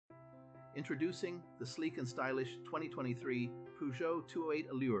Introducing the sleek and stylish 2023 Peugeot 208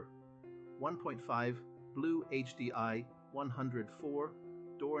 Allure, 1.5 BlueHDI 104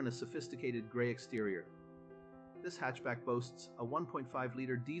 door and a sophisticated grey exterior. This hatchback boasts a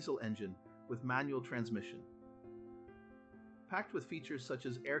 1.5-liter diesel engine with manual transmission. Packed with features such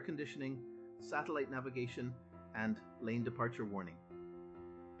as air conditioning, satellite navigation, and lane departure warning.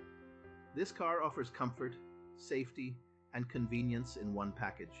 This car offers comfort, safety, and convenience in one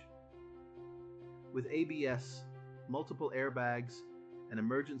package. With ABS, multiple airbags, and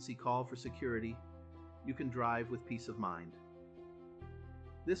emergency call for security, you can drive with peace of mind.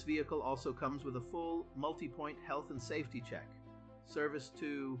 This vehicle also comes with a full multi-point health and safety check, service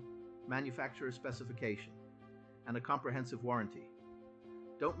to manufacturer specification, and a comprehensive warranty.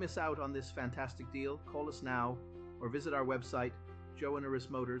 Don't miss out on this fantastic deal. Call us now or visit our website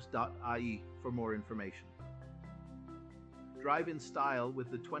joannarusmotors.ie for more information. Drive in style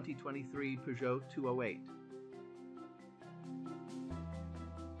with the 2023 Peugeot 208.